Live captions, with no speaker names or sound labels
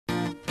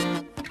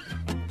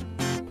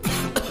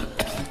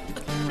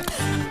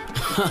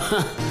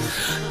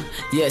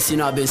Yes, you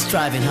know I've been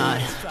striving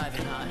hard.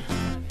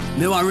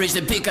 Me want to reach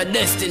the peak of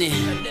destiny,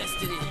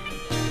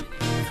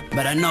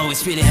 but I know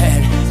it's really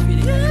hard. I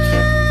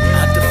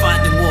have to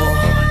fight the war,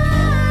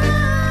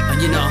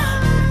 and you know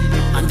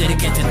I'm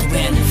dedicated to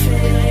win.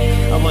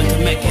 I want to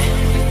make it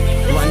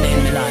one day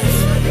in my life.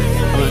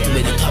 I want to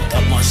be the top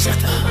most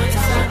shatter.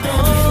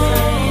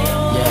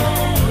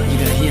 Yeah, you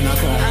gonna hear my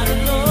cry.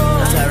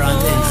 That's how I run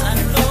things.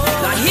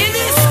 Now hear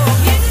this.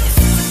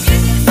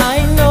 I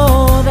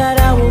know that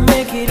I will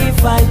make it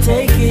if I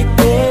take it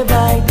day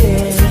by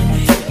day.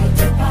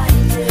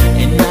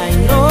 And I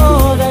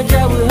know that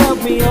Jah will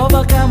help me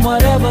overcome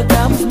whatever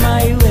comes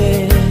my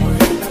way.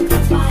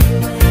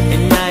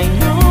 And I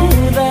know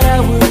that I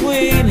will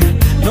win,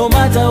 no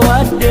matter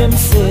what them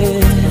say.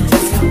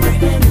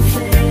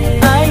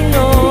 I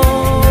know,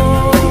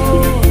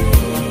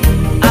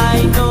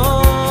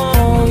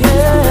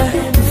 yeah,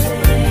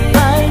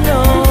 I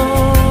know,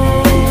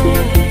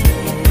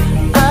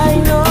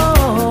 yeah.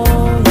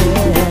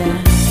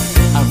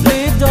 I've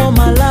lived all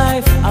my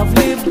life, I've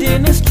lived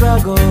in a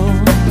struggle.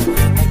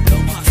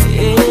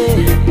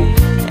 Yeah.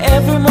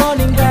 Every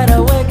morning that I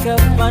wake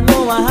up, I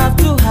know I have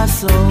to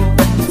hustle.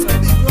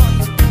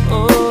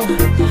 Oh,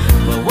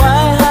 but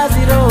why has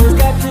it always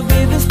got to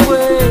be this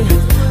way?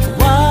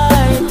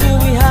 Why do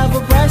we have a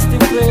price to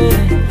pay?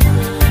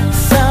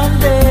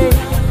 Someday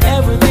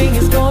everything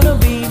is gonna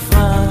be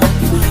fine.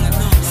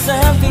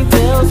 Something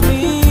tells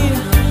me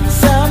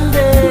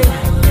someday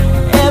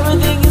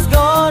everything is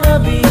gonna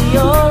be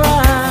alright.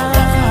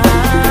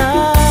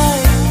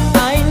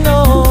 I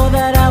know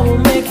that I will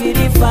make it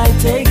if I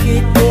take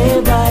it day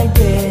by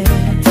day.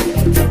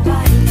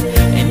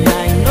 And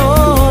I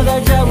know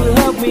that Jah will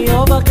help me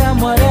overcome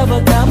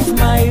whatever comes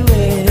my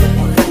way.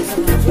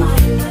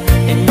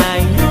 And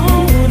I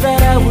know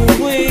that I will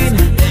win,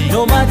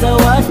 no matter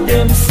what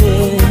them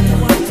say.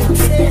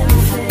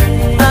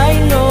 I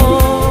know,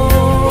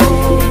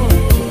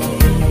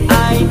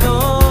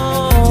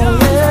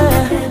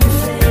 yeah,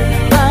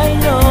 I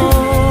know,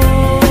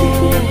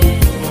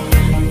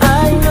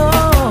 yeah.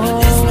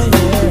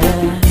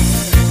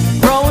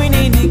 Growing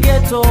in the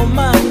ghetto,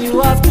 man,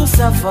 you have to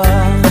suffer.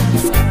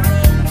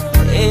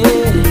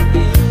 Yeah.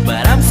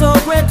 But I'm so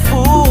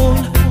grateful,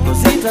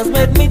 cause it has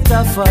made me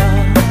tougher.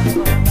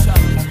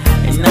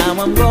 And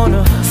now I'm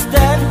gonna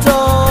stand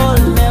tall,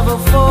 never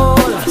fall.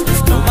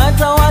 No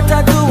matter what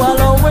I do,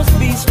 I'll always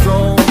be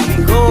strong.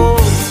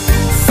 Because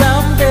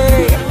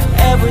someday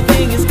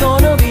everything is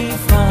gonna be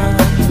fine.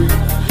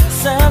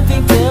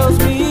 Something tells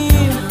me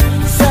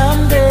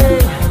someday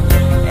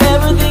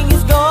everything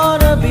is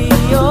gonna be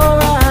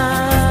alright.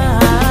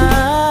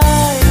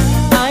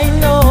 I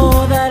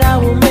know that I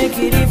will make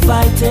it if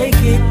I take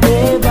it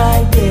day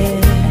by day.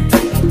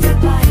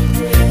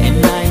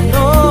 And I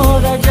know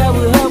that Jah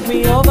will help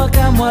me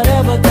overcome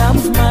whatever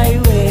comes my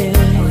way.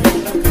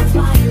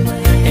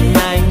 And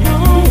I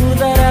know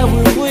that I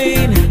will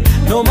win,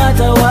 no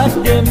matter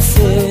what them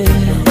say.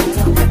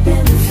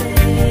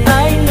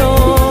 I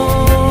know,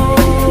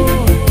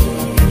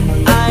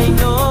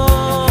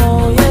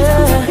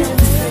 yeah,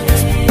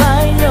 I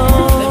know,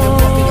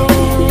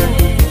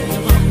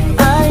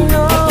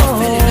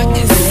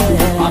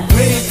 yeah. I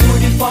pray to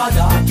the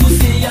Father to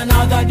see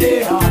another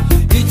day.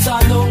 It's a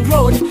long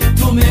road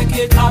to make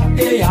it up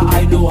there.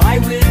 I know I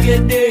will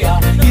get there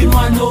in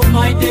one of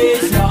my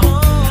days.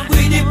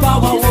 With the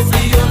power of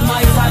the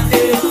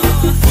Almighty,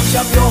 push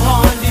up your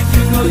hand if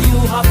you know you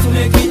have to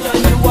make it,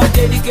 and you are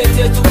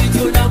dedicated to it.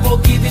 You not go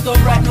give it up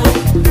right now.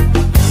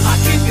 I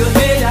keep your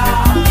head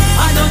up,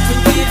 I don't to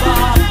give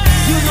up.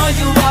 You know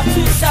you have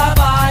to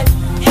survive.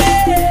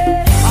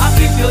 Yeah. I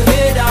keep your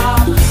head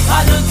up, I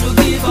don't to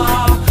give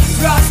up.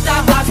 Rasta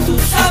has to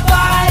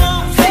survive.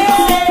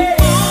 Yeah.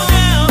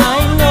 I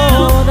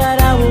know that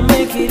I will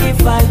make it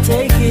if I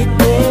take it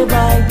day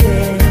by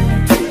day.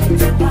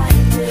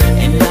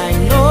 And I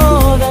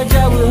know that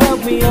Jah will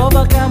help me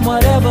overcome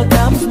whatever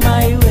comes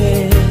my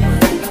way.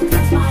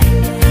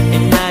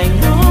 And I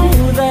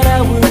know that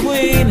I will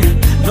win,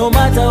 no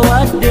matter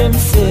what them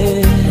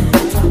say.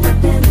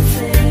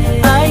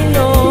 I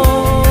know,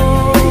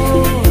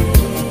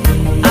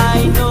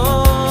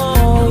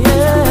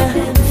 yeah,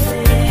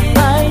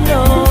 I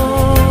know,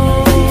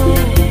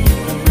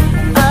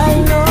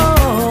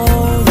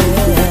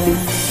 yeah.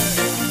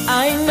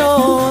 I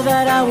know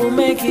that I will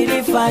make it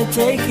if I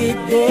take it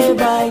day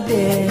by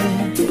day.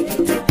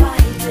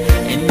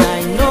 And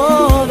I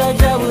know that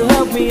Jah will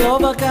help me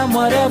overcome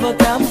whatever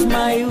comes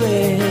my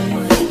way.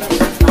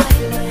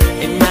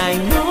 And I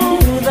know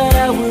that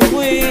I will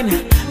win,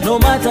 no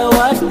matter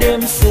what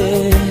them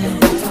say.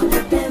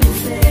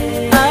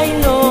 I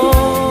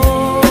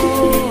know,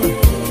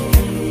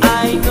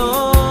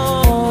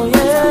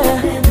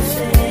 yeah,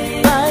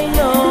 I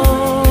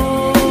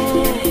know.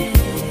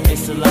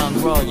 It's a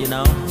long road, you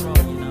know.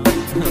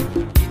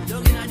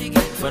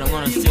 But I'm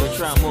gonna still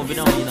try and move it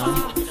on, you know.